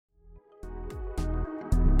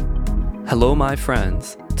Hello, my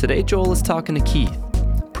friends. Today, Joel is talking to Keith,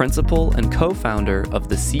 principal and co-founder of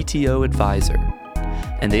the CTO Advisor.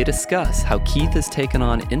 And they discuss how Keith has taken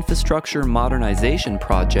on infrastructure modernization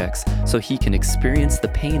projects so he can experience the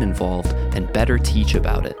pain involved and better teach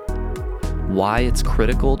about it. Why it's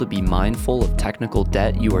critical to be mindful of technical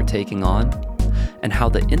debt you are taking on, and how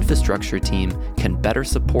the infrastructure team can better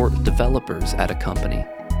support developers at a company.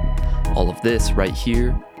 All of this right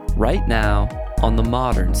here, right now, on the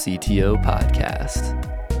Modern CTO Podcast.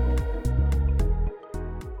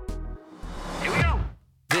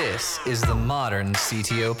 This is the Modern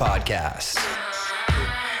CTO Podcast.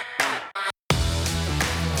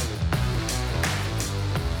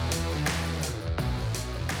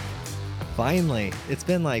 Finally, it's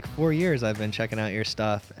been like 4 years I've been checking out your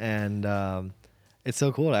stuff, and it's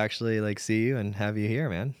so cool to actually see you and have you here,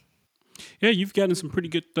 man. Yeah, you've gotten some pretty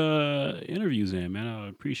good interviews in, man. I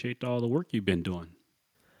appreciate all the work you've been doing.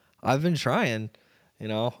 I've been trying,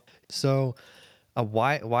 So,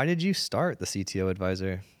 why did you start the CTO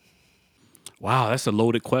Advisor? Wow, that's a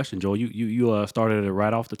loaded question, Joel. You started it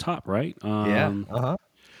right off the top, right? Yeah.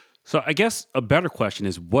 So I guess a better question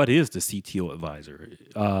is, what is the CTO Advisor?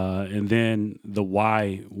 And then the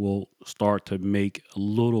why will start to make a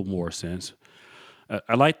little more sense.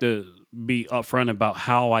 I like to be upfront about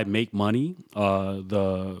how I make money.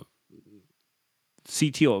 The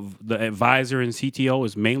CTO, the advisor in CTO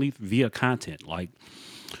is mainly via content.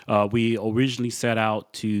 We originally set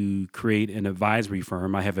out to create an advisory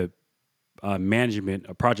firm. I have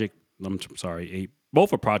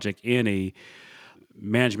both a project and a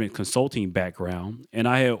management consulting background. And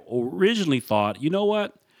I had originally thought, you know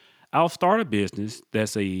what? I'll start a business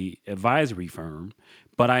that's a advisory firm,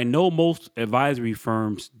 but I know most advisory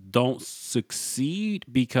firms don't succeed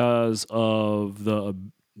because of the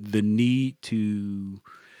need to,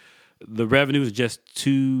 the revenue is just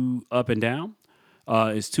too up and down.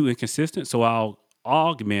 It's too inconsistent. So I'll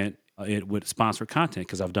augment it with sponsored content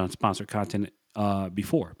because I've done sponsored content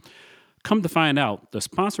before. Come to find out, the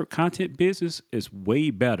sponsored content business is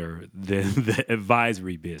way better than the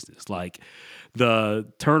advisory business. Like, the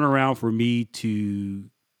turnaround for me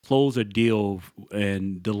to close a deal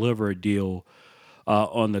and deliver a deal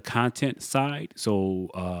on the content side,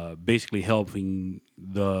 so basically helping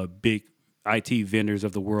the big IT vendors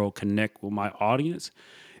of the world connect with my audience,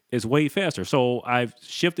 is way faster. So I've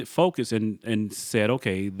shifted focus and said,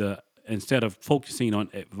 okay, instead of focusing on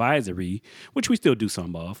advisory, which we still do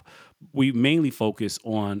some of, we mainly focus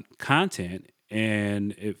on content,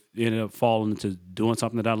 and it ended up falling into doing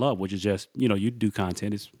something that I love, which is just, you do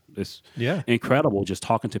content. It's incredible just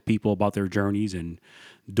talking to people about their journeys and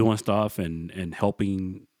doing stuff and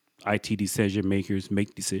helping IT decision makers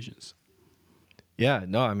make decisions. Yeah,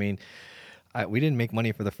 no, I mean, we didn't make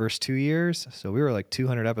money for the first 2 years, so we were like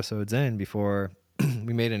 200 episodes in before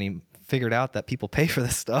we figured out that people pay for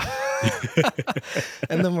this stuff.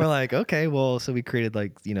 And then we're like, okay, well, so we created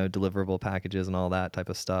deliverable packages and all that type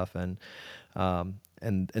of stuff. And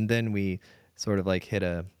then we sort of hit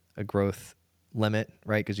a growth limit,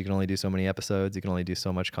 right? Because you can only do so many episodes, you can only do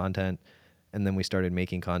so much content. And then we started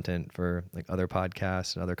making content for other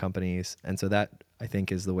podcasts and other companies. And so that, I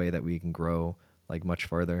think, is the way that we can grow much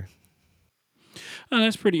further. Oh,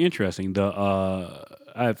 that's pretty interesting.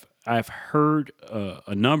 I've heard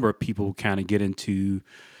a number of people kind of get into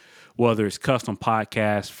whether it's custom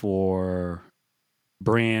podcasts for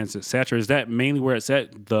brands, etc. Is that mainly where it's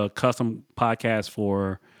at? The custom podcast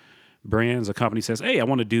for brands? A company says, "Hey, I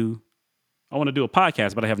want to do a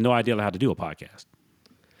podcast, but I have no idea how to do a podcast."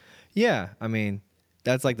 Yeah, I mean,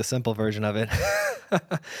 that's the simple version of it.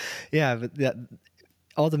 Yeah, but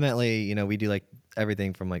ultimately, we do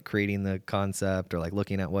everything from creating the concept or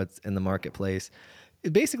looking at what's in the marketplace.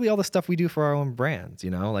 Basically all the stuff we do for our own brands,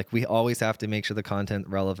 we always have to make sure the content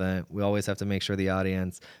relevant. We always have to make sure the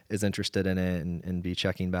audience is interested in it and be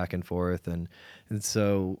checking back and forth. And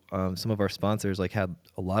so some of our sponsors had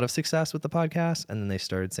a lot of success with the podcast, and then they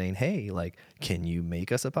started saying, hey, can you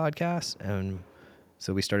make us a podcast? And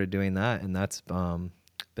so we started doing that, and that's been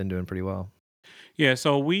doing pretty well. Yeah,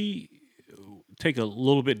 so we take a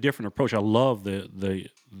little bit different approach. I love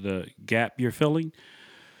the gap you're filling.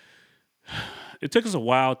 It took us a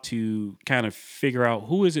while to kind of figure out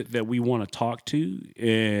who is it that we want to talk to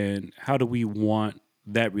and how do we want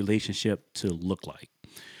that relationship to look like.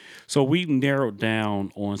 So we narrowed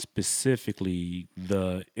down on specifically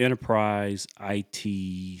the enterprise IT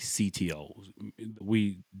CTOs.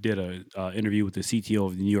 We did an interview with the CTO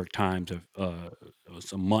of the New York Times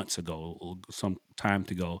some months ago, some time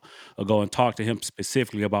ago, and talked to him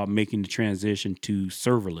specifically about making the transition to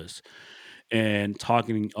serverless and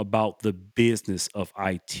talking about the business of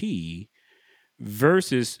IT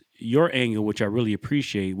versus your angle, which I really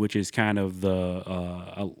appreciate, which is kind of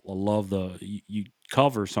I love you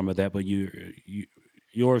cover some of that, but you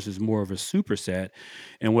yours is more of a superset,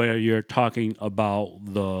 and where you're talking about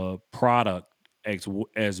the product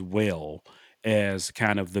as well as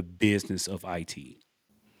kind of the business of IT.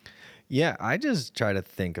 Yeah, I just try to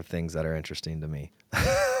think of things that are interesting to me.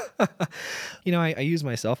 I use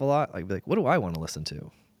myself a lot. Like, be like, what do I want to listen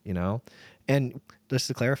to? You know, and just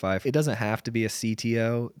to clarify, it doesn't have to be a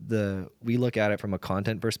CTO. We look at it from a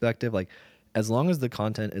content perspective. Like, as long as the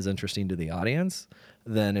content is interesting to the audience,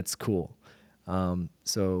 then it's cool.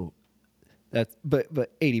 So that's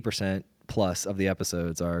but 80% plus of the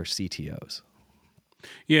episodes are CTOs.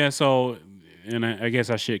 Yeah, so and I guess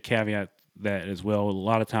I should caveat that as well. A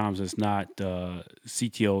lot of times it's not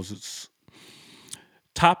CTOs, it's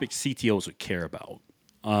topics CTOs would care about,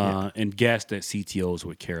 Yeah. and guests that CTOs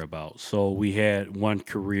would care about. So we had one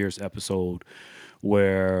careers episode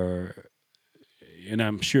where, and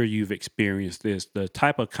I'm sure you've experienced this, the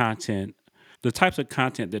types of content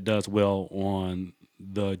that does well on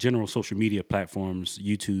the general social media platforms,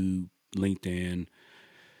 YouTube, LinkedIn,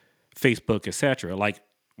 Facebook, etc. Like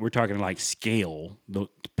we're talking like scale, the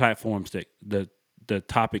platforms that the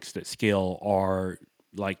topics that scale are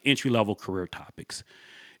like entry level career topics.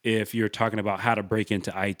 If you're talking about how to break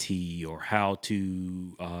into IT or how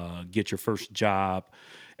to get your first job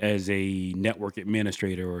as a network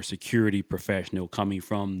administrator or security professional coming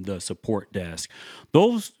from the support desk,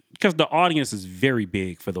 those because the audience is very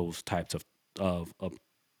big for those types of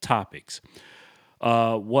topics.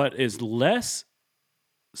 What is less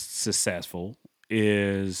successful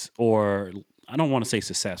is, or I don't want to say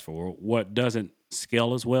successful, or what doesn't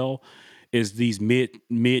scale as well is these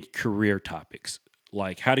mid career topics.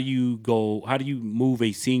 Like how do you move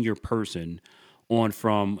a senior person on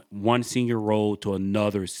from one senior role to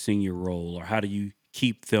another senior role, or how do you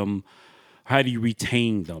keep them, how do you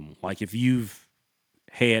retain them? Like if you've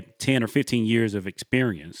had 10 or 15 years of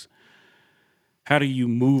experience, how do you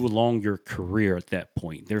move along your career at that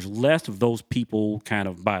point? There's less of those people kind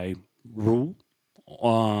of by rule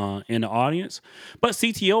in the audience, but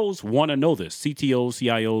CTOs want to know this. CTOs,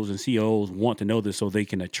 CIOs, and COOs want to know this so they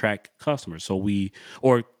can attract customers.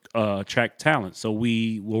 Or attract talent. So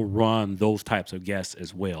we will run those types of guests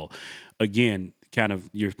as well. Again, kind of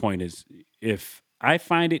your point is if I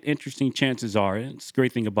find it interesting, chances are, it's a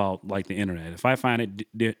great thing about like the internet. If I find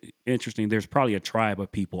it interesting, there's probably a tribe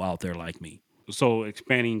of people out there like me. So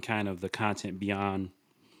expanding kind of the content beyond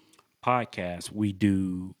podcasts, we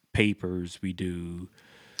do papers, we do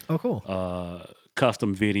Oh, cool.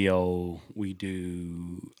 custom video, we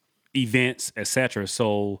do events, etc.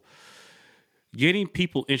 So getting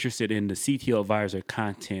people interested in the CTO advisor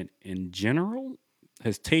content in general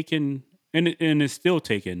has taken and is still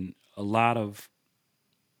taking a lot of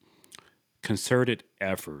concerted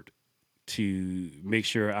effort to make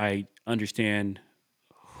sure I understand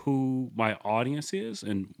who my audience is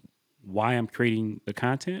and why I'm creating the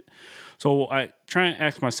content. So I try and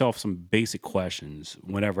ask myself some basic questions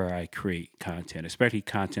whenever I create content, especially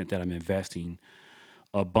content that I'm investing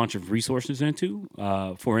a bunch of resources into.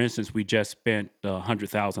 For instance, we just spent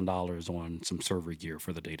 $100,000 on some server gear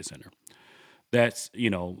for the data center. That's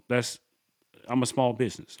I'm a small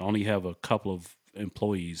business. I only have a couple of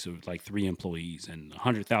employees, or like 3 employees, and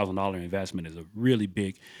 $100,000 investment is a really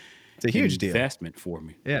big It's a huge deal. investment for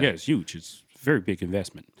me. Yeah. Yeah, it's huge. It's a very big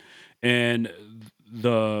investment. And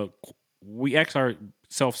the we ask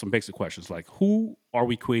ourselves some basic questions like who are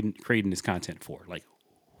we creating this content for? Like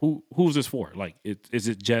who's this for? Like is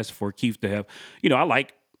it just for Keith to have,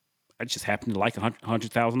 I just happen to like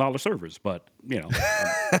 $100,000 servers, but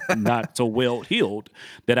I'm not so well heeled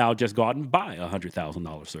that I'll just go out and buy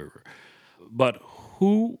 $100,000 server. But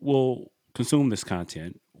who will consume this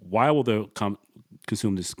content? Why will they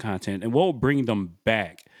consume this content? And what will bring them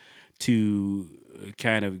back to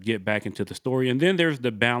kind of get back into the story? And then there's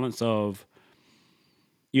the balance of,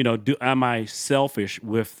 am I selfish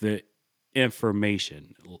with the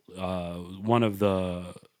information?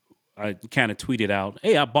 I kind of tweeted out,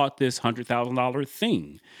 "Hey, I bought this $100,000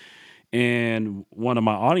 thing," and one of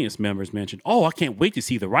my audience members mentioned, "Oh, I can't wait to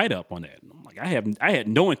see the write up on that." And I'm like, I had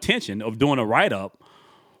no intention of doing a write up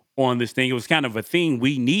on this thing. It was kind of a thing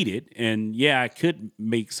we needed, and yeah, I could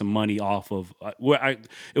make some money off of.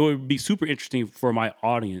 It would be super interesting for my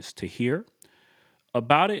audience to hear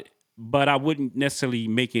about it, but I wouldn't necessarily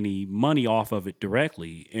make any money off of it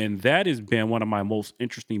directly. And that has been one of my most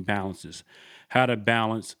interesting balances: how to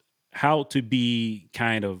balance, how to be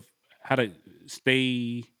kind of, how to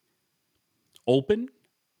stay open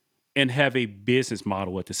and have a business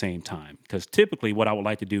model at the same time. Because typically, what I would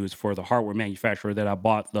like to do is for the hardware manufacturer that I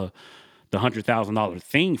bought the $100,000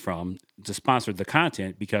 thing from to sponsor the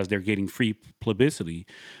content because they're getting free publicity.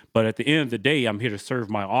 But at the end of the day, I'm here to serve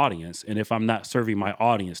my audience, and if I'm not serving my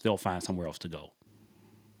audience, they'll find somewhere else to go.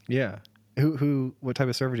 Yeah. What type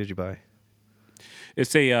of server did you buy?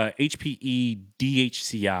 It's a HPE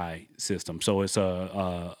DHCI system, so it's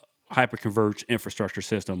a hyperconverged infrastructure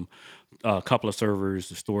system, a couple of servers,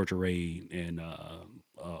 a storage array, and a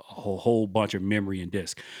whole bunch of memory and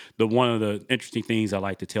disk. One of the interesting things I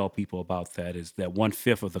like to tell people about that is that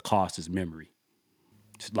 1/5 of the cost is memory.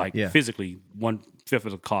 It's like Yeah. physically 1/5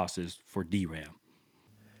 of the cost is for DRAM.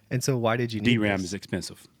 And so why did you need DRAM this? is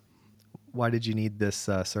expensive. Why did you need this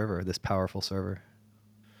server, this powerful server?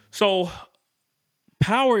 So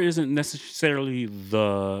power isn't necessarily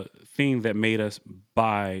the thing that made us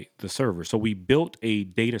buy the server. So we built a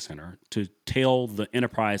data center to tell the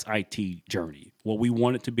enterprise IT journey, what we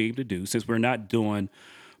wanted to be able to do, since we're not doing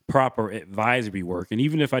proper advisory work. And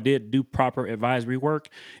even if I did do proper advisory work,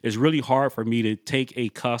 it's really hard for me to take a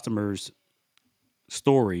customer's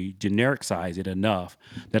story, generic size it enough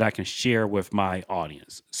that I can share with my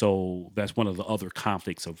audience. So that's one of the other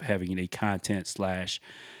conflicts of having a content slash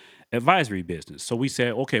advisory business. So we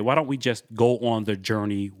said, okay, why don't we just go on the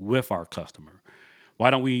journey with our customer?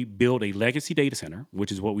 Why don't we build a legacy data center, which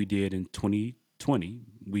is what we did in 2020.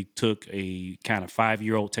 We took a kind of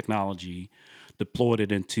 5-year-old technology, deployed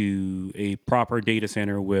it into a proper data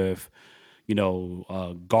center with,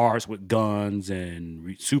 guards with guns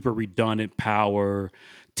and super redundant power,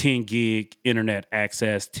 10 gig internet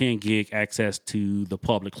access, 10 gig access to the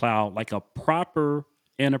public cloud, like a proper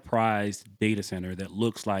enterprise data center that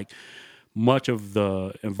looks like much of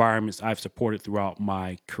the environments I've supported throughout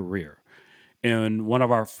my career. And one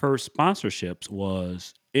of our first sponsorships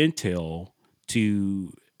was Intel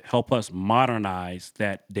to help us modernize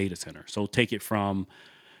that data center. So take it from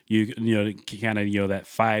that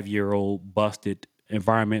 5-year-old busted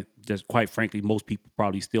environment that, quite frankly, most people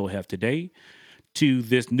probably still have today, to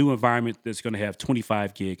this new environment that's going to have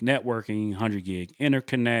 25 gig networking, 100 gig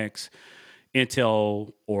interconnects,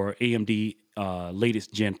 Intel or AMD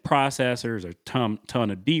latest gen processors, a ton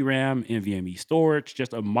of DRAM, NVMe storage,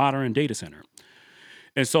 just a modern data center.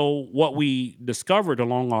 And so what we discovered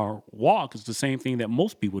along our walk is the same thing that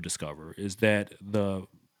most people discover, is that the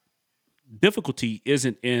difficulty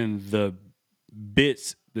isn't in the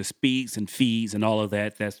bits, the speeds and feeds and all of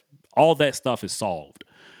that. All that stuff is solved.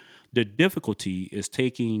 The difficulty is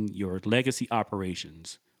taking your legacy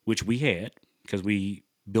operations, which we had because we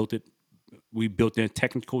built in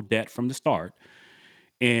technical debt from the start,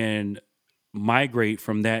 and migrate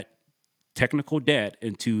from that technical debt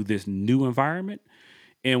into this new environment.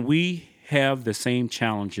 And we have the same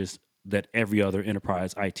challenges that every other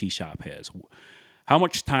enterprise IT shop has. How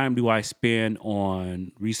much time do I spend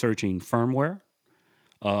on researching firmware,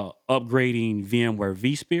 upgrading VMware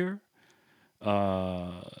vSphere,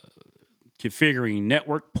 configuring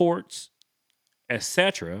network ports,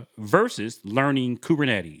 etc., versus learning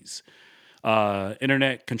Kubernetes,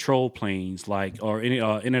 internet control planes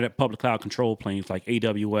internet public cloud control planes like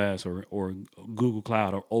AWS or Google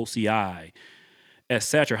Cloud or OCI,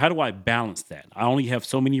 etc. How do I balance that? I only have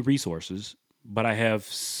so many resources, but I have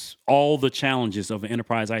all the challenges of an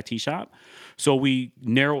enterprise IT shop. So we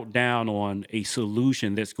narrowed down on a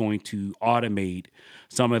solution that's going to automate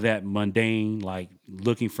some of that mundane, like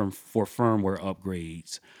looking for firmware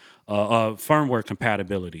upgrades, firmware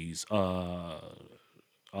compatibilities,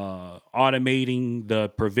 automating the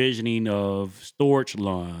provisioning of storage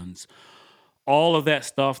LUNs, all of that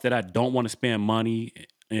stuff that I don't want to spend money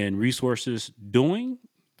and resources doing.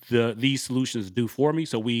 These solutions do for me.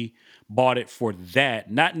 So we bought it for that,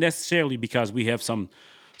 not necessarily because we have some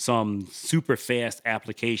super fast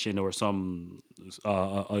application or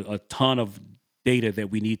a ton of data that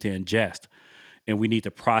we need to ingest and we need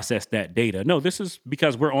to process that data. No, this is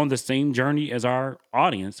because we're on the same journey as our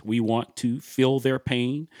audience. We want to feel their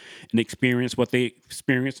pain and experience what they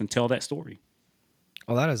experience and tell that story.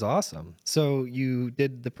 Oh, that is awesome. So you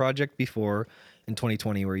did the project before in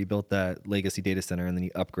 2020 where you built that legacy data center and then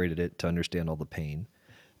you upgraded it to understand all the pain.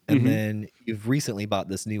 And then you've recently bought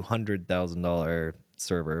this new $100,000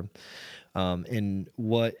 server. And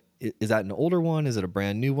what is that, an older one? Is it a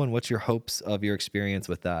brand new one? What's your hopes of your experience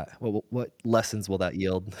with that? What lessons will that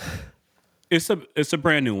yield? It's a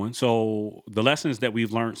brand new one. So the lessons that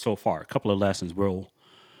we've learned so far, a couple of lessons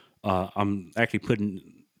I'm actually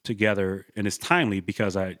putting together, and it's timely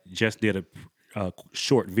because I just did a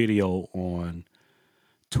short video on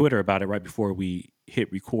Twitter about it right before we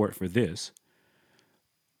hit record for this.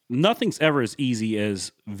 nothing's ever as easy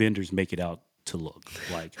as vendors make it out to look.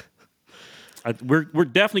 Like we're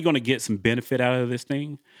definitely going to get some benefit out of this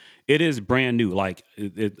thing. It is brand new. Like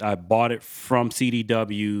I bought it from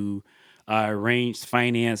CDW. I arranged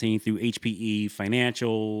financing through HPE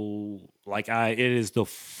Financial. Like it is the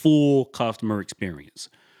full customer experience.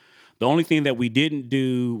 The only thing that we didn't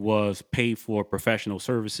do was pay for professional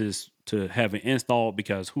services to have it installed,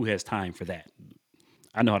 because who has time for that?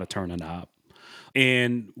 I know how to turn a knob.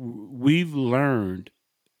 And we've learned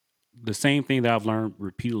the same thing that I've learned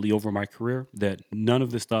repeatedly over my career, that none of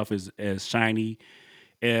this stuff is as shiny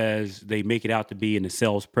as they make it out to be in the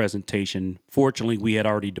sales presentation. Fortunately, we had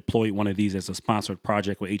already deployed one of these as a sponsored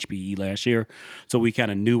project with HPE last year, so we kind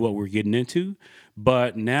of knew what we're getting into.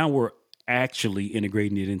 But now we're actually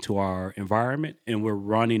integrating it into our environment, and we're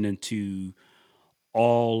running into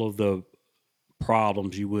all of the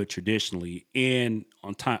problems you would traditionally. And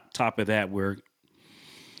on top of that, I'm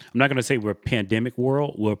not going to say we're a pandemic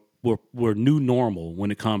world. We're new normal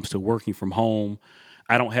when it comes to working from home.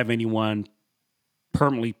 I don't have anyone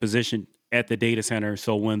permanently positioned at the data center.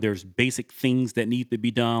 So when there's basic things that need to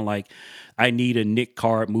be done, like I need a NIC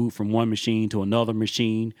card moved from one machine to another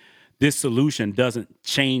machine, this solution doesn't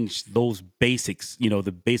change those basics,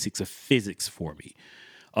 the basics of physics for me.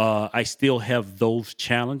 I still have those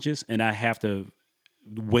challenges, and I have to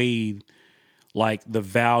weigh like the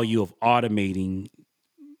value of automating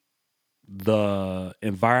the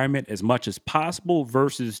environment as much as possible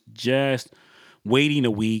versus just waiting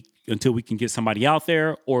a week until we can get somebody out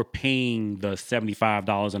there, or paying the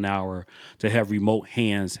 $75 an hour to have remote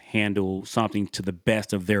hands handle something to the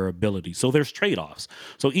best of their ability. So there's trade-offs.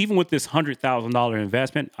 So even with this $100,000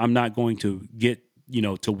 investment, I'm not going to get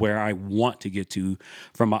to where I want to get to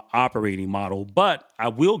from an operating model, but I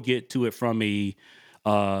will get to it from a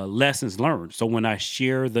lessons learned. So when I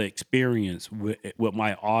share the experience with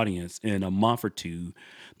my audience in a month or two,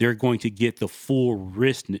 they're going to get the full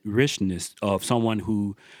richness of someone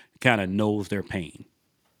who kind of knows their pain.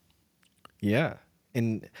 Yeah.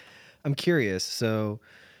 And I'm curious. So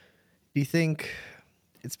do you think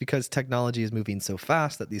it's because technology is moving so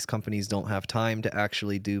fast that these companies don't have time to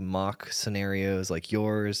actually do mock scenarios like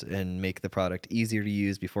yours and make the product easier to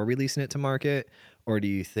use before releasing it to market? Or do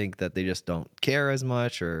you think that they just don't care as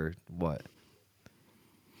much, or what?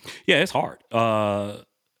 Yeah, it's hard. I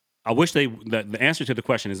wish the answer to the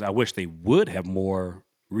question is I wish they would have more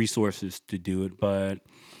resources to do it, but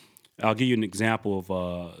I'll give you an example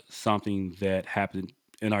of something that happened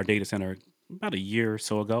in our data center about a year or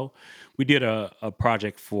so ago. We did a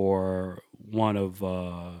project for one of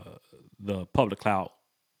the public cloud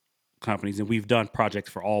companies, and we've done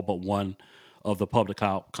projects for all but one of the public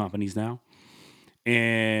cloud companies now.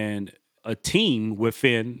 And a team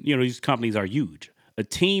within, these companies are huge. A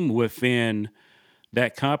team within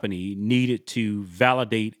that company needed to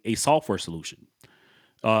validate a software solution.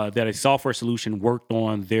 That a software solution worked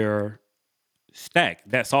on their stack.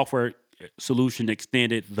 That software solution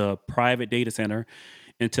extended the private data center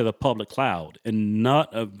into the public cloud. And none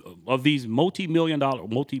of these multi-billion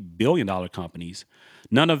dollar companies,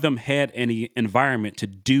 none of them had any environment to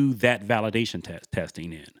do that validation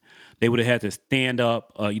testing in. They would have had to stand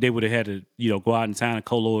up. They would have had to, go out and sign a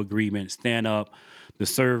colo agreement, stand up the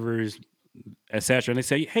servers, etc. And they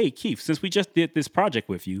say, "Hey, Keith, since we just did this project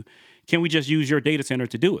with you, can we just use your data center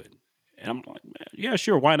to do it?" And I'm like, "Yeah,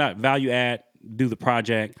 sure. Why not? Value add, do the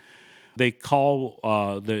project." They call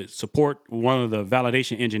the support. One of the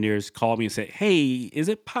validation engineers called me and said, "Hey, is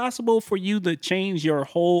it possible for you to change your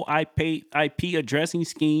whole IP addressing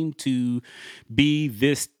scheme to be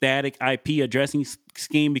this static IP addressing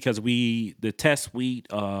scheme, because the test suite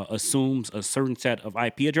assumes a certain set of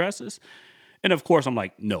IP addresses?" And of course, I'm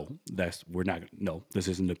like, "No, this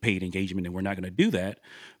isn't a paid engagement, and we're not going to do that."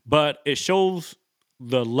 But it shows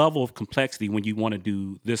the level of complexity when you want to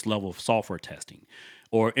do this level of software testing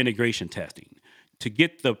or integration testing. To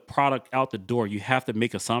get the product out the door, you have to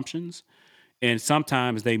make assumptions, and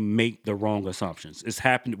sometimes they make the wrong assumptions. It's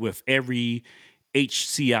happened with every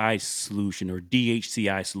HCI solution or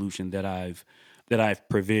DHCI solution that I've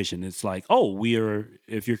provisioned. It's like,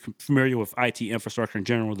 if you're familiar with IT infrastructure in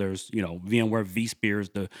general, there's, VMware vSphere is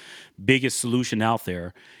the biggest solution out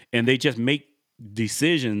there, and they just make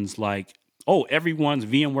decisions like, everyone's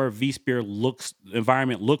VMware vSphere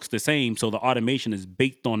environment looks the same, so the automation is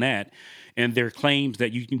baked on that. And their claims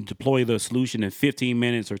that you can deploy the solution in 15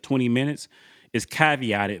 minutes or 20 minutes is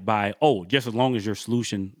caveated by, just as long as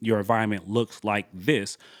your environment looks like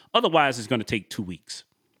this. Otherwise, it's going to take 2 weeks.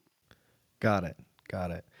 Got it.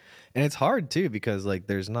 And it's hard too, because like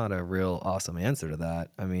there's not a real awesome answer to that.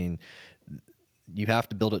 I mean, you have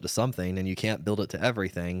to build it to something, and you can't build it to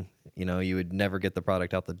everything. You would never get the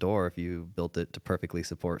product out the door if you built it to perfectly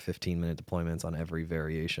support 15-minute deployments on every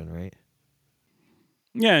variation, right?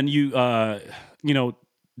 Yeah, and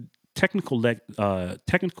technical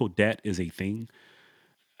debt is a thing.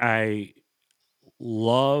 I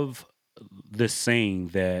love the saying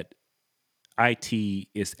that IT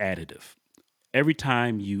is additive. Every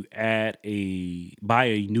time you buy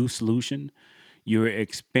a new solution, you're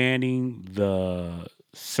expanding the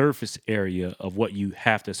surface area of what you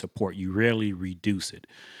have to support. You rarely reduce it.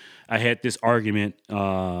 I had this argument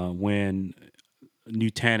when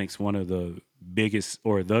Nutanix, one of the biggest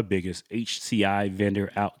or the biggest HCI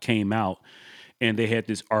vendor came out, and they had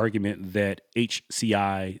this argument that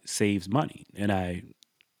HCI saves money. And I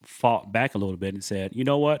fought back a little bit and said, you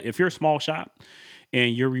know what? If you're a small shop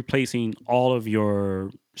and you're replacing all of your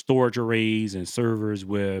storage arrays and servers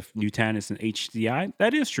with Nutanix and HCI,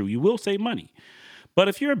 that is true. You will save money. But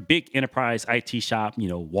if you're a big enterprise IT shop,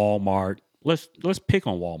 Walmart, let's pick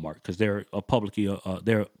on Walmart because they're publicly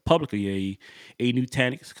a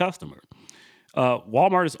Nutanix customer.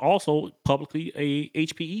 Walmart is also publicly a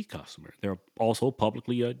HPE customer. They're also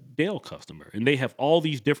publicly a Dell customer, and they have all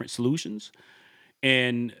these different solutions.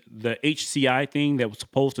 And the HCI thing that was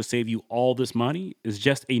supposed to save you all this money is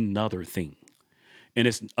just another thing. And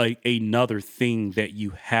it's another thing that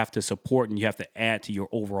you have to support and you have to add to your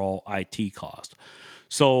overall IT cost.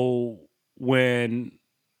 So when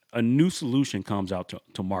a new solution comes out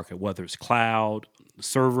to market, whether it's cloud,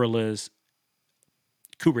 serverless,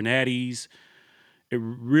 Kubernetes, it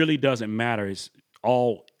really doesn't matter. It's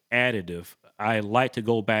all additive. I like to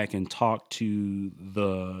go back and talk to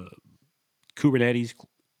the Kubernetes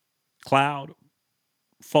cloud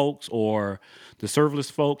folks or the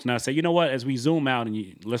serverless folks, and I say, you know what, as we zoom out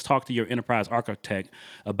and let's talk to your enterprise architect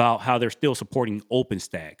about how they're still supporting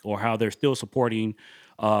OpenStack or how they're still supporting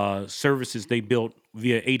services they built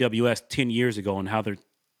via AWS 10 years ago and how they're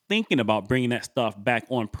thinking about bringing that stuff back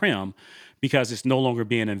on-prem because it's no longer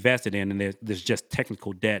being invested in and there's just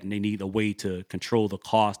technical debt and they need a way to control the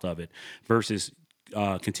cost of it versus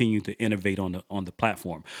continue to innovate on the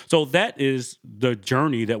platform. So that is the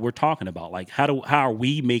journey that we're talking about. Like how are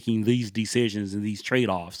we making these decisions and these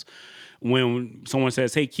trade-offs when someone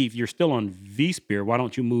says, hey, Keith, you're still on vSphere, why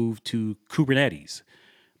don't you move to Kubernetes?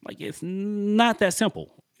 Like it's not that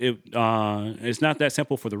simple. It's not that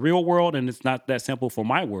simple for the real world, and it's not that simple for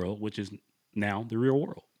my world, which is now the real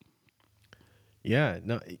world. Yeah,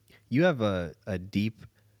 no, you have a deep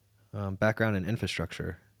background in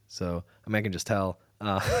infrastructure. So I can just tell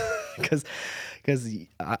because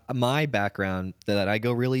my background that I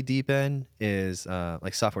go really deep in is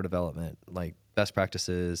like software development, like best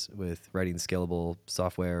practices with writing scalable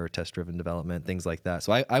software, test-driven development, things like that.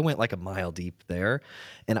 So I went like a mile deep there,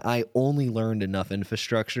 and I only learned enough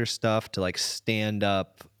infrastructure stuff to like stand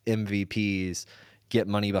up MVPs, get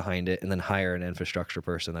money behind it, and then hire an infrastructure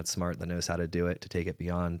person that's smart, that knows how to do it to take it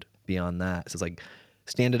beyond that. So it's like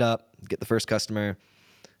stand it up, get the first customer.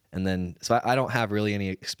 And then, so I don't have really any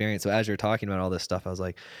experience. So as you're talking about all this stuff, I was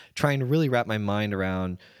like trying to really wrap my mind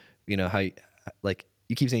around, how like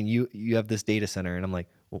you keep saying you have this data center, and I'm like,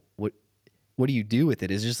 well, what do you do with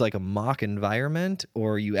it? Is it just like a mock environment,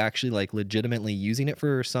 or are you actually like legitimately using it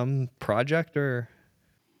for some project or?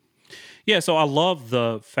 Yeah. So I love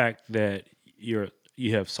the fact that you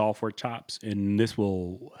have software chops, and this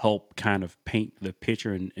will help kind of paint the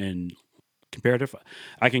picture and comparative.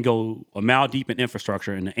 I can go a mile deep in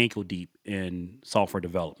infrastructure and an ankle deep in software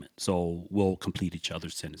development. So we'll complete each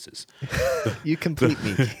other's sentences. You complete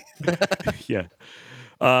me. Yeah.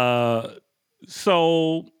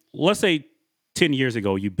 So let's say 10 years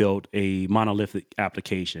ago, you built a monolithic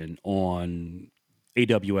application on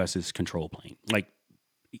AWS's control plane. Like,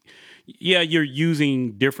 yeah, you're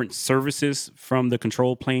using different services from the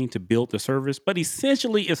control plane to build the service, but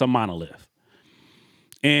essentially it's a monolith.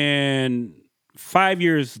 And 5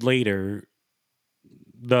 years later,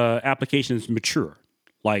 the application is mature.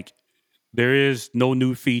 Like there is no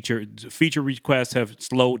new feature. Feature requests have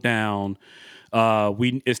slowed down.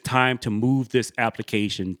 It's time to move this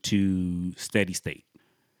application to steady state.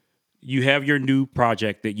 You have your new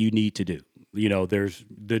project that you need to do. There's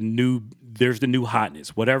the new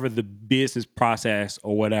hotness, whatever the business process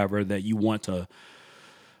or whatever that you want to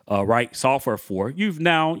write software for. You're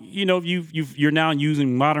now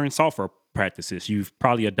using modern software practices. You've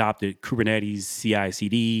probably adopted Kubernetes,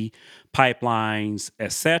 CI/CD, pipelines,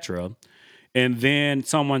 etc. And then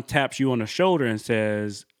someone taps you on the shoulder and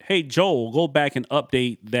says, "Hey, Joel, go back and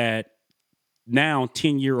update that now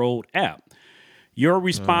 10-year-old app." Your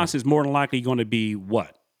response is more than likely going to be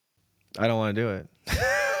what? I don't want to do it.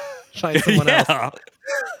 find someone else. Yeah.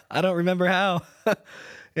 I don't remember how.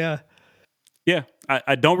 Yeah. Yeah.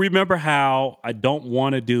 I don't remember how. I don't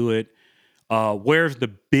want to do it. Where's the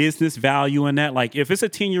business value in that? Like, if it's a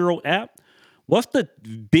 10-year-old app, what's the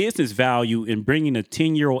business value in bringing a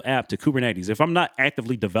 10-year-old app to Kubernetes? If I'm not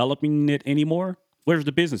actively developing it anymore, where's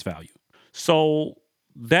the business value? So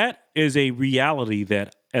that is a reality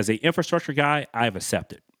that, as an infrastructure guy, I've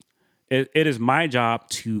accepted. It is my job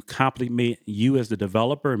to complement you as the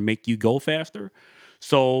developer and make you go faster.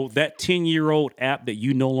 So that 10-year-old app that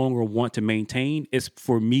you no longer want to maintain is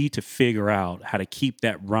for me to figure out how to keep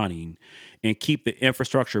that running and keep the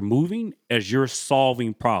infrastructure moving as you're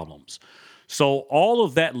solving problems. So all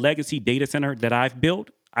of that legacy data center that I've built,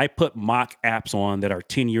 I put mock apps on that are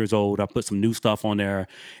 10 years old. I put some new stuff on there.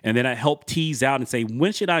 And then I help tease out and say,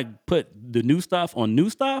 when should I put the new stuff on new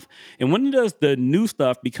stuff? And when does the new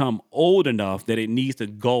stuff become old enough that it needs to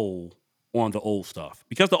go on the old stuff?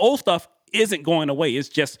 Because the old stuff isn't going away. It's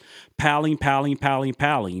just palling.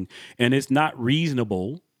 And it's not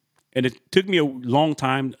reasonable. And it took me a long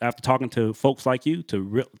time after talking to folks like you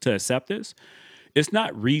to accept this. It's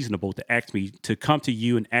not reasonable to ask me to come to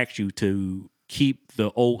you and ask you to keep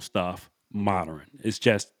the old stuff modern. It's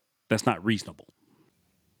just, that's not reasonable.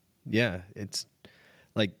 Yeah. It's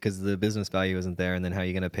like, because the business value isn't there. And then how are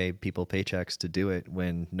you going to pay people paychecks to do it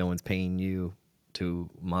when no one's paying you to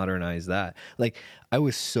modernize that? Like, I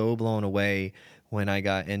was so blown away when I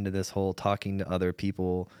got into this whole talking to other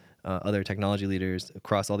people, other technology leaders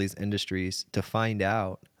across all these industries, to find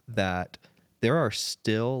out that there are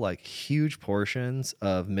still like huge portions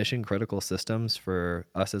of mission critical systems for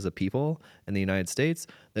us as a people in the United States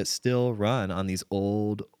that still run on these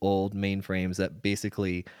old mainframes that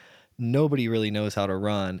basically nobody really knows how to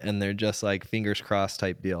run, and they're just like fingers crossed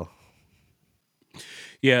type deal.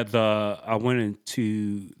 Yeah, I went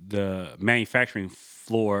into the manufacturing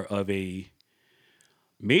floor of a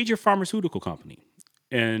major pharmaceutical company,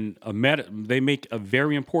 and they make a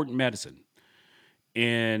very important medicine.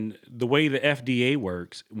 And the way the FDA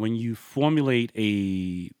works, when you formulate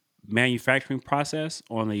a manufacturing process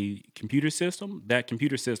on a computer system, that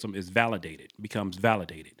computer system is validated, becomes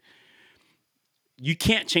validated. You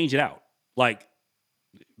can't change it out. Like,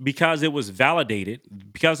 because it was validated,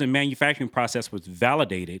 because the manufacturing process was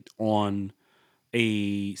validated on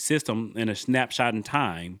a system in a snapshot in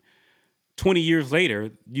time, 20 years later,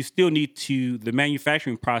 the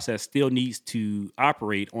manufacturing process still needs to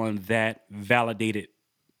operate on that validated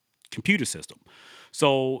computer system.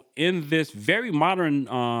 So in this very modern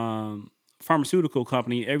pharmaceutical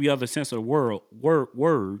company, every other sense of the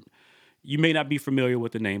word, you may not be familiar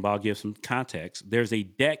with the name, but I'll give some context. There's a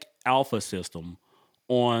DEC Alpha system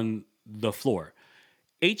on the floor.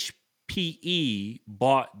 HPE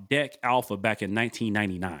bought DEC Alpha back in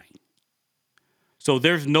 1999. So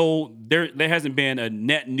there hasn't been a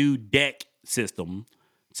net new DEC system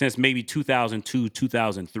since maybe 2002,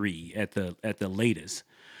 2003 at the latest.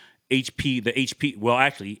 HP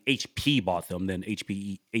bought them, then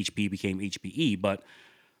HP became HPE, but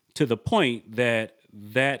to the point that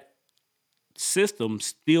system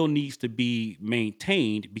still needs to be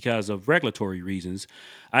maintained because of regulatory reasons.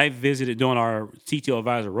 I visited during our CTO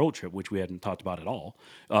advisor road trip, which we hadn't talked about at all,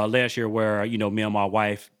 last year, where me and my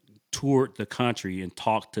wife toured the country and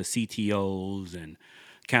talked to CTOs and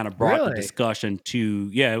kind of brought the discussion to,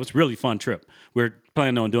 it was a really fun trip. We're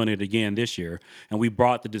planning on doing it again this year. And we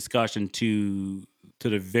brought the discussion to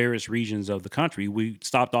the various regions of the country. We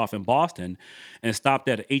stopped off in Boston and stopped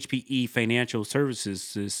at HPE Financial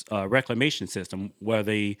Services reclamation system, where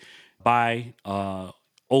they buy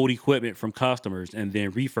old equipment from customers and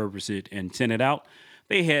then refurbish it and send it out.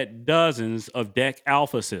 They had dozens of DEC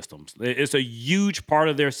Alpha systems. It's a huge part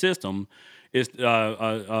of their system. It's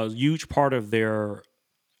a huge part of their.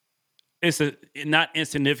 It's a not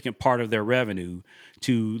insignificant part of their revenue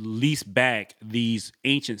to lease back these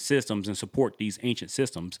ancient systems and support these ancient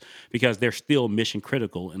systems, because they're still mission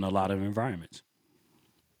critical in a lot of environments.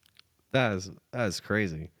 That is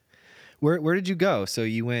crazy. Where did you go? So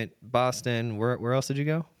you went Boston. Where else did you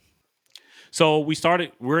go? So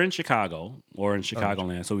we're in Chicago, or in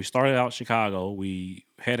Chicagoland. So we started out Chicago. We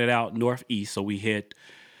headed out northeast. So we hit,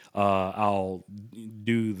 I'll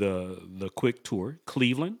do the quick tour: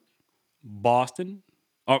 Cleveland, Boston.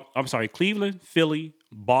 Cleveland, Philly,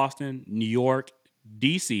 Boston, New York,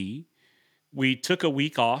 DC. We took a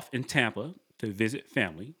week off in Tampa to visit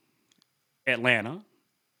family. Atlanta,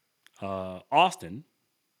 Austin,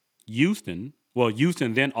 Houston,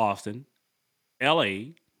 then Austin,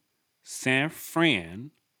 LA, San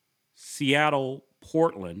Fran, Seattle,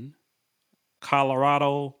 Portland,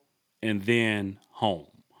 Colorado, and then home.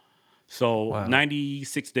 So Wow.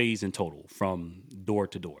 96 days in total from door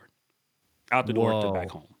to door, out the door to Whoa. back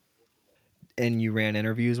home. And you ran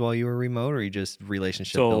interviews while you were remote, or you just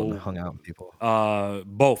relationship built and So hung out with people?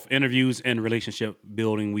 both interviews and relationship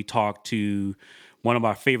building. We talked to one of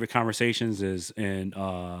my favorite conversations is in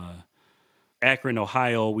Akron,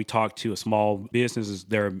 Ohio. We talked to a small business.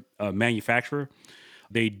 They're a manufacturer.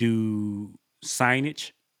 They do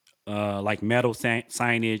signage, like metal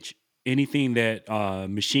signage, anything that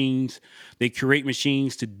machines. They curate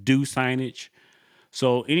machines to do signage.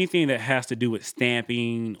 So anything that has to do with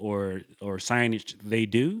stamping or signage, they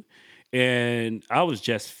do. And I was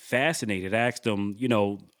just fascinated. I asked them,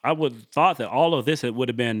 I would have thought that all of this would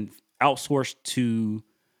have been outsourced to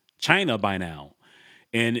China by now.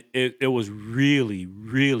 And it was really,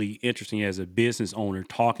 really interesting as a business owner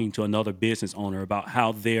talking to another business owner about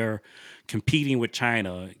how they're competing with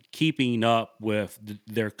China, keeping up with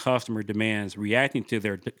their customer demands, reacting to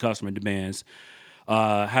their customer demands,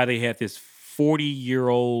 how they had this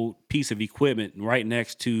 40-year-old piece of equipment right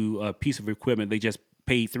next to a piece of equipment they just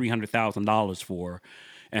paid $300,000 for,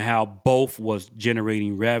 and how both was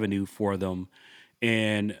generating revenue for them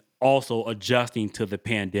and also adjusting to the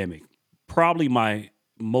pandemic. Probably my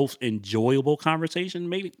most enjoyable conversation,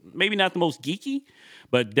 maybe not the most geeky,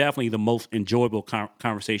 but definitely the most enjoyable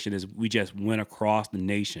conversation is we just went across the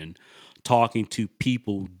nation talking to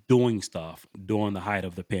people doing stuff during the height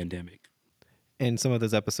of the pandemic. And some of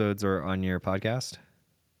those episodes are on your podcast?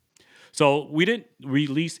 So we didn't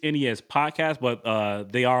release any as podcasts,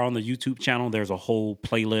 but they are on the YouTube channel. There's a whole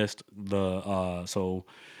playlist. So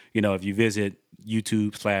if you visit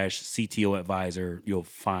YouTube/CTO Advisor, you'll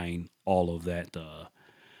find all of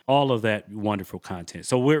that wonderful content.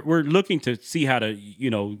 So we're looking to see how to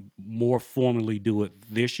more formally do it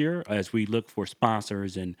this year as we look for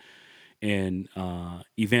sponsors and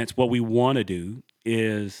events. What we want to do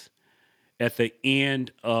is at the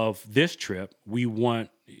end of this trip, we want,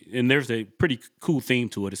 and there's a pretty cool theme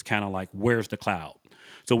to it. It's kind of like, where's the cloud?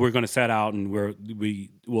 So we're going to set out and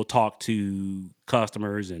we'll talk to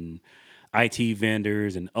customers and IT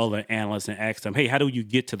vendors and other analysts and ask them, hey, how do you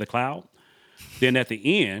get to the cloud? Then at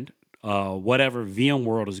the end, whatever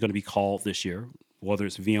VMworld is going to be called this year, whether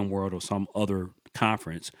it's VMworld or some other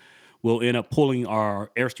conference, we'll end up pulling our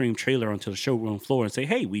Airstream trailer onto the showroom floor and say,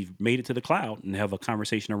 hey, we've made it to the cloud, and have a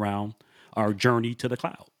conversation around our journey to the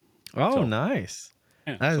cloud. Oh, So, nice.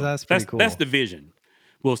 yeah, That's pretty cool. That's the vision.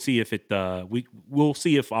 We'll see if we'll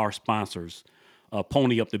see if our sponsors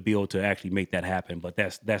pony up the bill to actually make that happen. But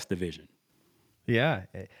that's the vision. Yeah.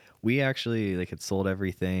 We actually had sold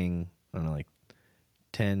everything, I don't know,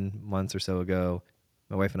 10 months or so ago.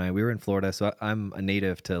 My wife and we were in Florida, so I'm a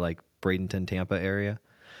native to Bradenton, Tampa area.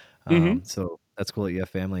 So that's cool that you have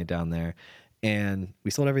family down there. And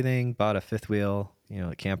we sold everything, bought a fifth wheel,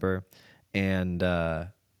 a camper, and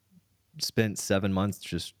spent 7 months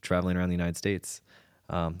just traveling around the United States.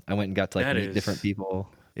 I went and got to meet different people.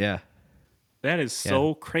 Yeah. That is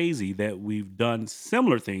so crazy that we've done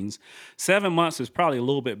similar things. 7 months is probably a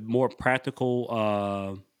little bit more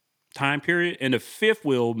practical time period, and the fifth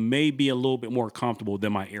wheel may be a little bit more comfortable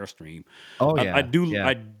than my Airstream. Oh, I, yeah. I do Yeah.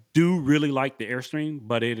 I do really like the Airstream,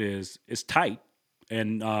 but it's tight,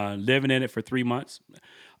 and living in it for 3 months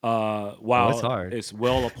while it's hard. it's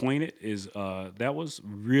well appointed is that was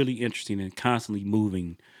really interesting, and constantly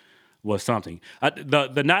moving was something.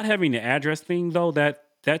 The not having the address thing though, that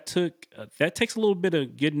takes a little bit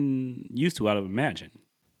of getting used to, I would imagine.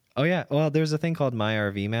 Oh, yeah. Well, there's a thing called My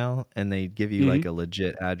RV Mail, and they give you a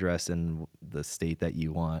legit address in the state that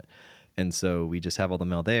you want. And so we just have all the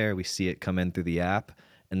mail there. We see it come in through the app,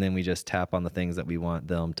 and then we just tap on the things that we want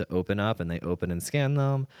them to open up, and they open and scan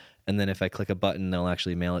them. And then if I click a button, they'll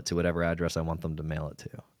actually mail it to whatever address I want them to mail it to.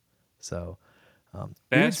 So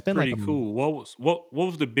That's pretty cool. What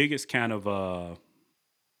was the biggest kind of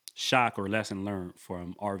shock or lesson learned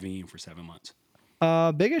from RVing for 7 months?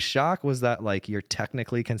 Biggest shock was that you're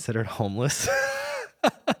technically considered homeless.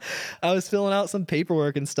 I was filling out some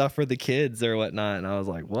paperwork and stuff for the kids or whatnot, and I was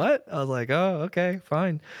like, what? I was like, oh, okay,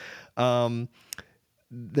 fine.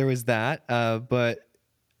 There was that, but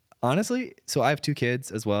honestly, so I have 2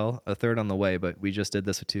 kids as well, a third on the way, but we just did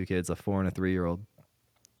this with 2 kids, a 4 and a 3-year-old.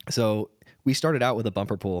 So we started out with a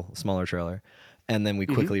bumper pull, smaller trailer, and then we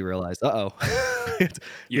quickly realized,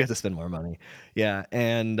 we have to spend more money. Yeah,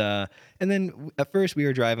 and then at first we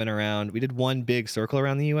were driving around. We did one big circle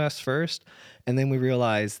around the U.S. first, and then we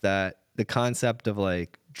realized that the concept of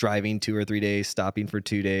driving 2 or 3 days, stopping for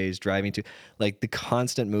 2 days, driving to the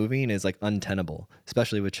constant moving is untenable,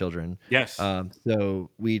 especially with children. Yes. So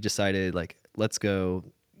we decided let's go,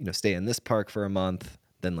 stay in this park for a month,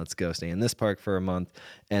 then let's go stay in this park for a month.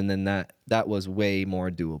 And then that was way more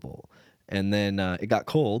doable. And then it got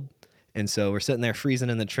cold. And so we're sitting there freezing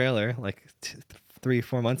in the trailer like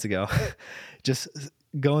 3-4 months ago, just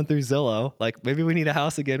going through Zillow, like maybe we need a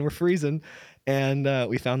house again. We're freezing. And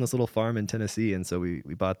we found this little farm in Tennessee. And so we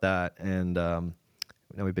bought that. And now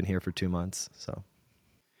we've been here for 2 months. So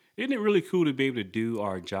Isn't it really cool to be able to do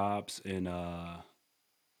our jobs in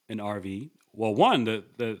RV? Well, one,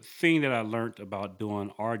 the thing that I learned about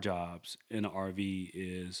doing our jobs in an RV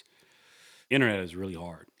is internet is really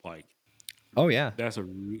hard. Like oh yeah, that's a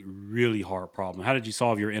really hard problem. How did you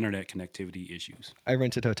solve your internet connectivity issues? I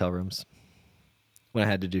rented hotel rooms when I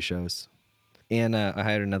had to do shows. And I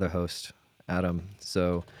hired another host, Adam.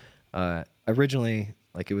 So originally,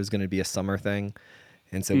 like it was going to be a summer thing.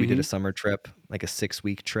 And so we did a summer trip, like a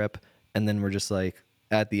 6-week trip. And then we're just like,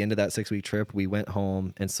 at the end of that 6-week trip, we went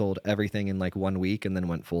home and sold everything in like 1 week and then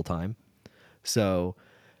went full time. So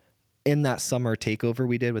in that summer takeover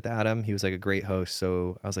we did with Adam, he was like a great host.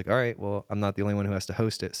 So I was like, all right, well, I'm not the only one who has to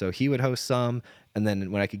host it. So he would host some. And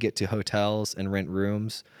then when I could get to hotels and rent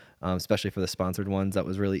rooms, especially for the sponsored ones, that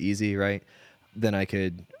was really easy, right? Then I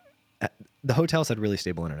could, the hotels had really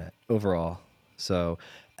stable internet overall. So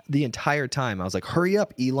the entire time I was like, hurry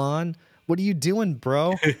up, Elon. What are you doing,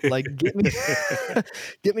 bro? Like, get me,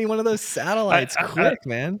 get me one of those satellites quick,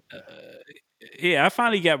 man. Yeah, I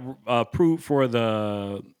finally got approved for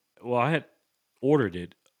I had ordered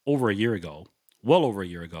it over a year ago, well over a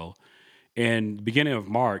year ago. And beginning of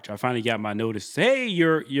March, I finally got my notice. Hey,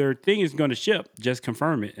 your thing is going to ship. Just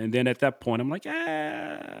confirm it. And then at that point, I'm like,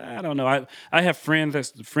 I don't know. I have friends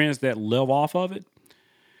that live off of it.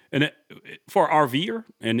 And for RVer,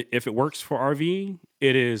 and if it works for RVing,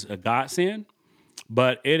 it is a godsend.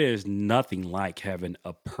 But it is nothing like having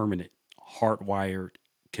a permanent hardwired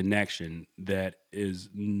connection that is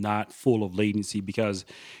not full of latency. Because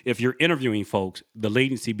if you're interviewing folks, the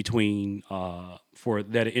latency between for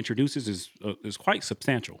that it introduces is quite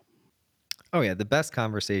substantial. Oh yeah, the best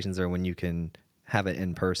conversations are when you can have it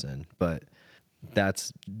in person, but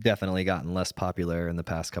that's definitely gotten less popular in the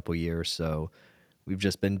past couple years. So we've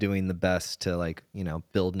just been doing the best to like,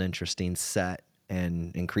 build an interesting set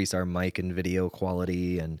and increase our mic and video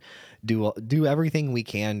quality and do everything we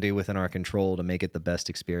can do within our control to make it the best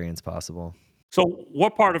experience possible. So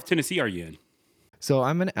what part of Tennessee are you in? So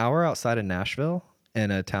I'm an hour outside of Nashville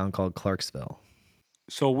in a town called Clarksville.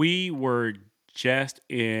 So we were just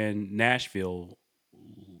in Nashville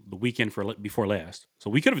the weekend before last.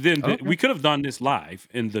 So we could have done this live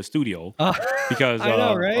in the studio because I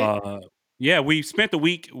know, right? yeah, we spent the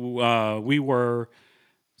week. We were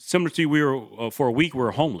similar to you. We were for a week. We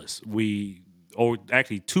were homeless.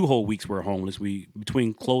 Actually 2 whole weeks we were homeless. We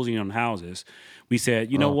between closing on houses, we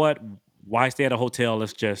said, you know what? Why stay at a hotel?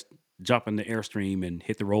 Let's just jump in the Airstream and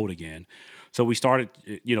hit the road again. So we started.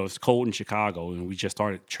 It's cold in Chicago, and we just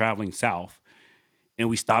started traveling south. And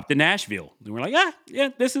we stopped in Nashville. And we're like, yeah,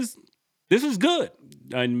 this is good.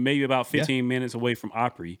 And maybe about 15 minutes away from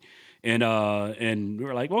Opry. And we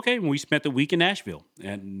were like, okay. And we spent the week in Nashville,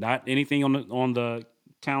 and not anything on the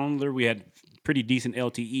calendar. We had pretty decent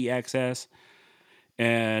LTE access,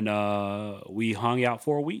 and we hung out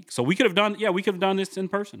for a week. So we could have done this in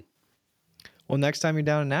person. Well, next time you're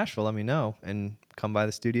down in Nashville, let me know and come by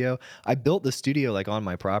the studio. I built the studio like on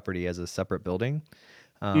my property as a separate building.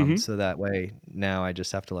 So that way now I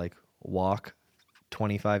just have to like walk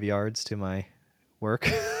 25 yards to my work.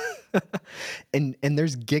 and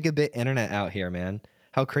there's gigabit internet out here, man.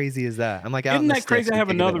 How crazy is that? I'm like out Isn't in the that crazy? sticks I with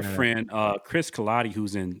have gigabit another internet. friend, Chris Kaladi,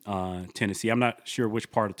 who's in Tennessee. I'm not sure which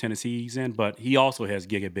part of Tennessee he's in, but he also has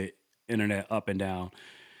gigabit internet up and down.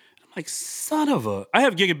 I'm like, I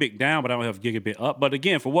have gigabit down, but I don't have gigabit up. But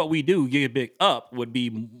again, for what we do, gigabit up would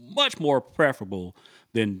be much more preferable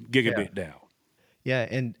than gigabit down. Yeah,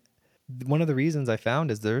 and one of the reasons I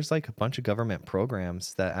found is there's like a bunch of government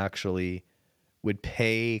programs that actually would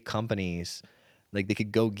pay companies, like they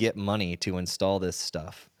could go get money to install this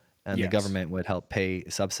stuff, and the Yes. government would help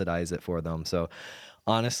subsidize it for them. So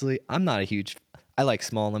honestly, I like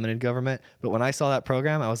small limited government, but when I saw that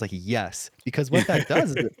program, I was like, yes, because what that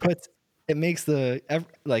does is it makes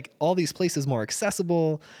like all these places more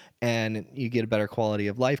accessible, and you get a better quality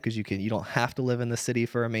of life because you don't have to live in the city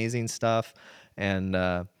for amazing stuff. And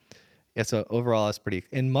yeah, so overall, it's pretty.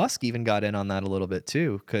 And Musk even got in on that a little bit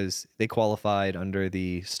too, because they qualified under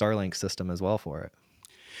the Starlink system as well for it.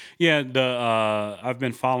 Yeah, I've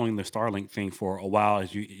been following the Starlink thing for a while.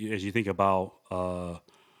 As you think about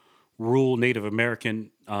rural Native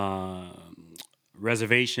American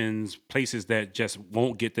reservations, places that just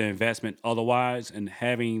won't get the investment otherwise, and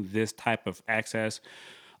having this type of access.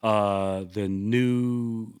 the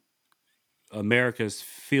new America's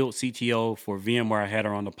field CTO for VMware. I had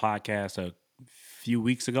her on the podcast a few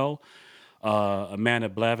weeks ago. Amanda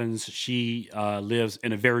Blevins. She lives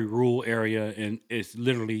in a very rural area, and it's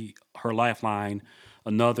literally her lifeline.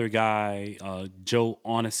 Another guy, Joe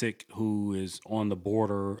Onisick, who is on the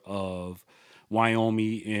border of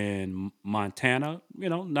Wyoming and Montana.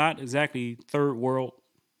 Not exactly third world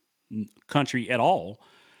country at all.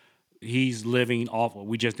 He's living off.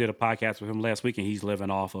 We just did a podcast with him last week, and he's living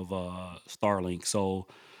off of Starlink. So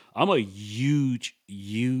I'm a huge,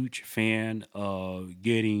 huge fan of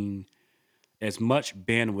getting as much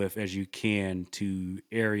bandwidth as you can to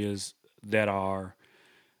areas that are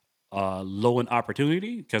low in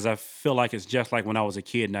opportunity, because I feel like it's just like when I was a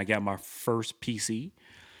kid and I got my first PC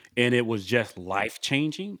and it was just life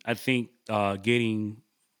changing. I think getting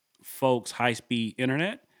folks high speed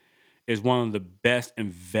internet is one of the best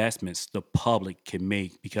investments the public can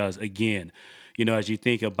make, because again, as you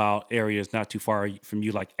think about areas not too far from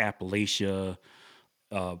you like Appalachia,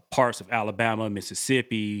 parts of Alabama,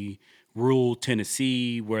 Mississippi, rural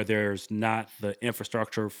Tennessee, where there's not the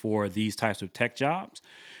infrastructure for these types of tech jobs.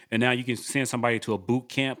 And now you can send somebody to a boot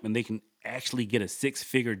camp and they can actually get a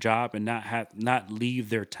six-figure job and not leave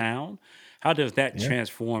their town. How does that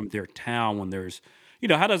transform their town when there's,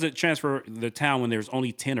 how does it transfer the town when there's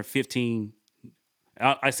only 10 or 15?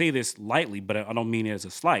 I say this lightly, but I don't mean it as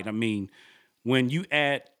a slight. I mean, when you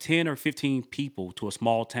add 10 or 15 people to a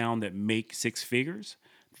small town that make six figures,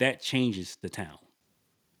 that changes the town.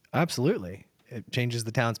 Absolutely. It changes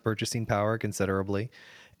the town's purchasing power considerably.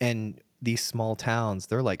 And these small towns,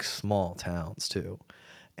 they're like small towns too.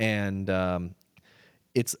 And I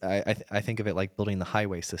think of it like building the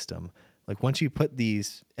highway system. Like once you put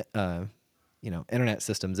these, internet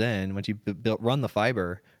systems in, once you run the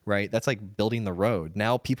fiber, right? That's like building the road.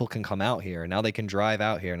 Now people can come out here. Now they can drive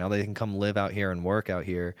out here. Now they can come live out here and work out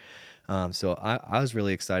here. So I was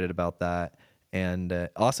really excited about that. And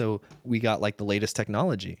also we got like the latest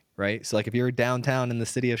technology, right? So like if you're downtown in the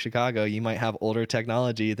city of Chicago, you might have older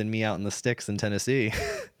technology than me out in the sticks in Tennessee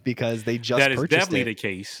because they just That is purchased definitely it. the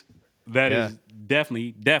case. That is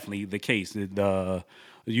definitely the case.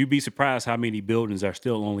 You'd be surprised how many buildings are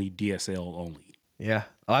still only DSL only. Yeah.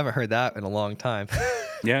 I haven't heard that in a long time.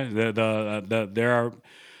 Yeah, there are.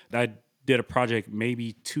 I did a project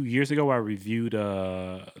maybe 2 years ago. I reviewed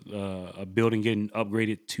a building getting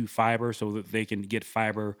upgraded to fiber so that they can get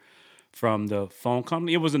fiber from the phone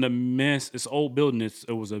company. It was it's an old building.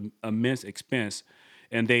 It was an immense expense,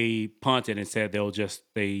 and they punted and said they'll just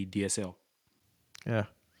stay DSL. Yeah.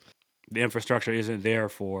 The infrastructure isn't there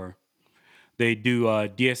for. They do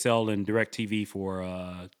DSL and DirecTV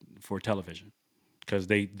for television because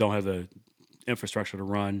they don't have the infrastructure to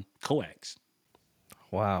run coax.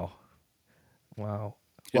 Wow. Wow.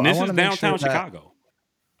 And this is downtown Chicago.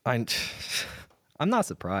 I'm not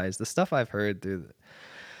surprised. The stuff I've heard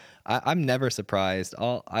I'm never surprised.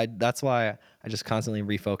 That's why I just constantly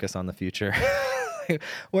refocus on the future.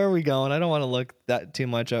 Where are we going? I don't want to look that too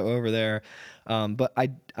much over there. But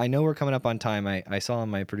I know we're coming up on time. I saw on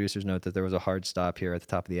my producer's note that there was a hard stop here at the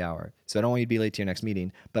top of the hour. So I don't want you to be late to your next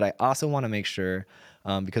meeting. But I also want to make sure,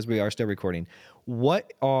 because we are still recording,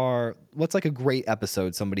 what's like a great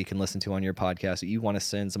episode somebody can listen to on your podcast that you want to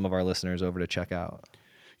send some of our listeners over to check out?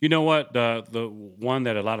 You know what? The one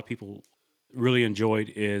that a lot of people really enjoyed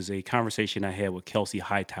is a conversation I had with Kelsey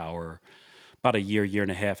Hightower about a year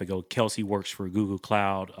and a half ago. Kelsey works for Google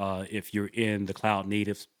Cloud. If you're in the cloud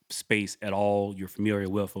native space at all, you're familiar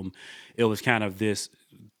with them. It was kind of this.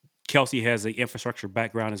 Kelsey has an infrastructure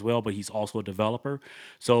background as well, but he's also a developer.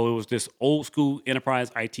 So it was this old school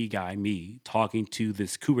enterprise IT guy, me, talking to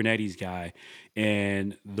this Kubernetes guy,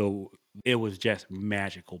 and it was just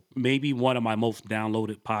magical. Maybe one of my most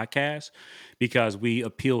downloaded podcasts because we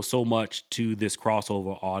appeal so much to this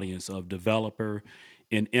crossover audience of developer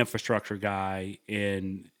and infrastructure guy,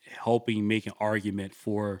 and helping make an argument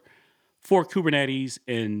for Kubernetes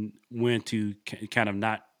and when to kind of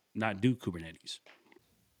not do Kubernetes.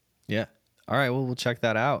 Yeah. All right. Well, we'll check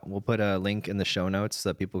that out. We'll put a link in the show notes so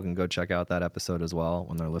that people can go check out that episode as well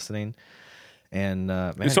when they're listening. And,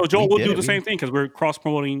 man, and so Joel, we'll do the same thing because we're cross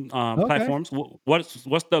promoting platforms.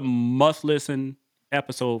 What's the must listen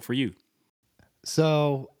episode for you?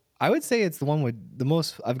 So I would say it's the one with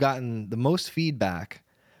I've gotten the most feedback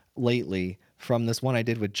lately from this one I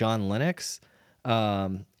did with John Lennox.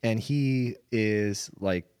 And he is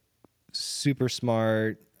like super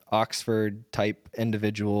smart, Oxford type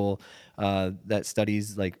individual that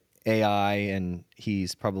studies like AI, and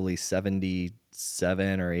he's probably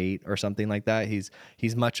 77 or 8 or something like that.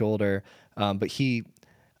 He's much older, but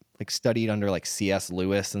like studied under like C.S.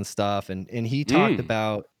 Lewis and stuff, and he talked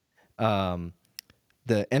about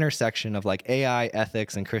the intersection of like AI,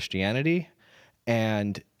 ethics, and Christianity.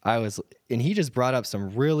 And he just brought up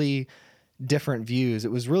some really different views.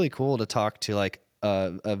 It was really cool to talk to like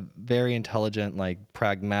a very intelligent, like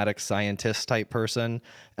pragmatic scientist type person,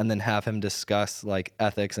 and then have him discuss like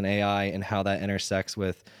ethics and AI and how that intersects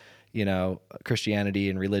with,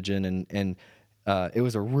 Christianity and religion. And it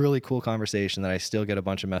was a really cool conversation that I still get a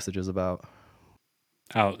bunch of messages about.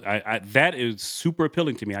 Oh, that is super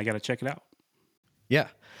appealing to me. I got to check it out. Yeah.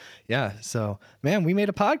 Yeah. So, man, we made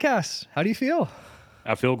a podcast. How do you feel?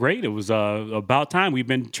 I feel great. It was about time. We've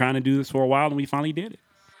been trying to do this for a while, and we finally did it.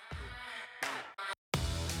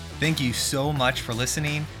 Thank you so much for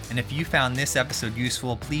listening. And if you found this episode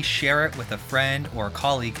useful, please share it with a friend or a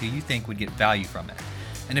colleague who you think would get value from it.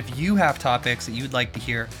 And if you have topics that you would like to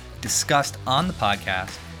hear discussed on the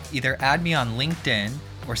podcast, either add me on LinkedIn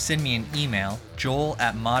or send me an email,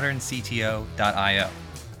 joel@moderncto.io.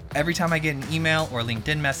 Every time I get an email or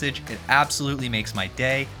LinkedIn message, it absolutely makes my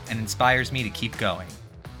day and inspires me to keep going.